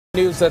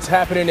News that's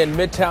happening in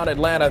Midtown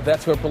Atlanta.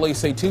 That's where police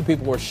say two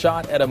people were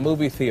shot at a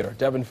movie theater.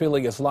 Devin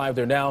Feely is live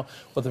there now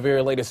with the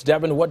very latest.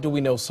 Devin, what do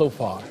we know so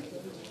far?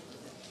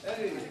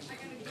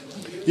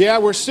 Yeah,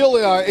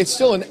 it's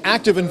still an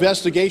active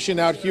investigation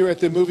out here at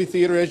the movie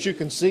theater. As you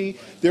can see,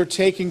 they're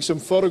taking some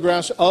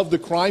photographs of the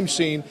crime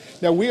scene.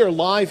 Now, we are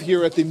live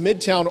here at the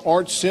Midtown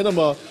Art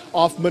Cinema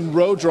off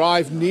Monroe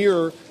Drive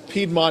near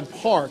Piedmont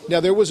Park.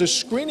 Now, there was a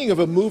screening of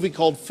a movie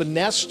called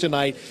Finesse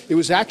tonight. It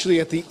was actually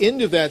at the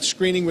end of that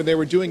screening when they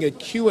were doing a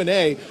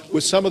Q&A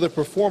with some of the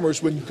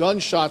performers when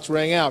gunshots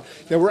rang out.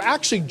 Now, we're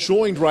actually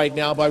joined right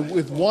now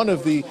with one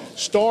of the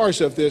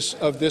stars of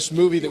this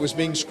movie that was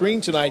being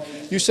screened tonight.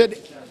 You said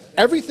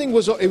everything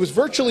was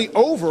virtually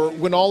over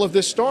when all of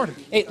this started.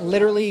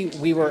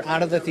 We were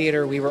out of the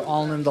theater, we were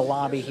all in the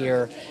lobby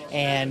here,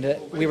 and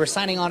we were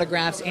signing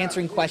autographs,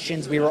 answering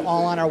questions, we were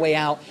all on our way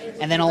out,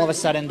 and then all of a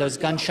sudden those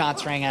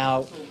gunshots rang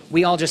out.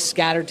 We all just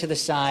scattered to the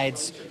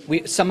sides.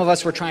 Some of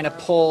us were trying to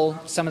pull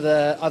some of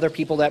the other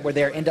people that were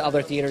there into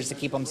other theaters to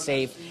keep them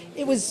safe.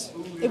 It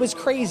was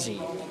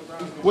crazy.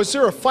 Was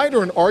there a fight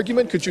or an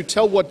argument? Could you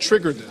tell what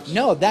triggered this?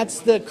 No,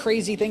 that's the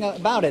crazy thing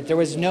about it. There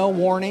was no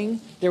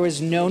warning. There was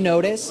no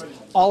notice.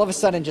 All of a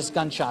sudden, just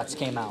gunshots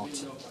came out.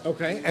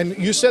 Okay, and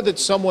you said that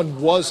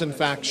someone was in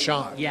fact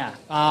shot. Yeah,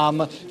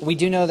 we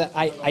do know that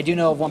I do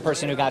know of one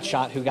person who got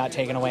shot, who got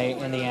taken away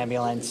in the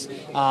ambulance.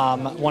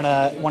 One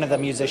of the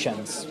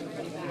musicians.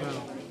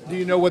 Do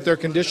you know what their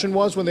condition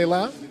was when they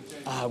left?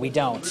 We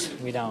don't.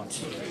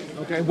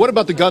 Okay, what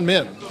about the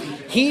gunman?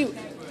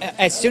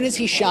 As soon as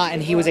he shot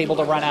and he was able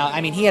to run out,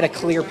 I mean, he had a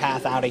clear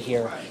path out of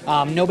here.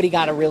 Nobody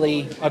got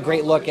a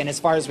great look, and as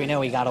far as we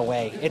know, he got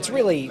away. It's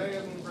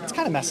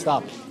kind of messed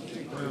up.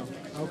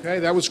 Okay,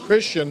 that was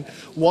Christian,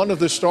 one of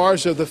the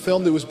stars of the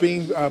film that was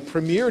being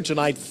premiered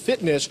tonight,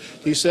 Fitness.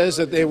 He says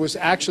that they were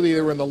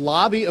in the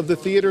lobby of the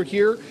theater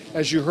here.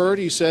 As you heard,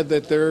 he said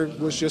that there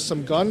was just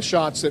some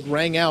gunshots that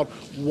rang out.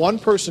 One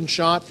person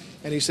shot,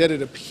 and he said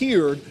it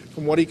appeared,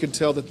 from what he could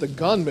tell, that the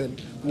gunman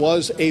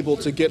was able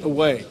to get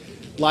away.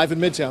 Live in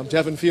Midtown,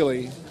 Devin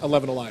Feely,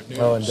 11 Alive News.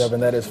 Oh, and Devin,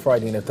 that is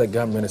frightening if that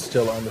gunman is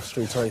still on the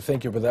streets. All right,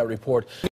 thank you for that report.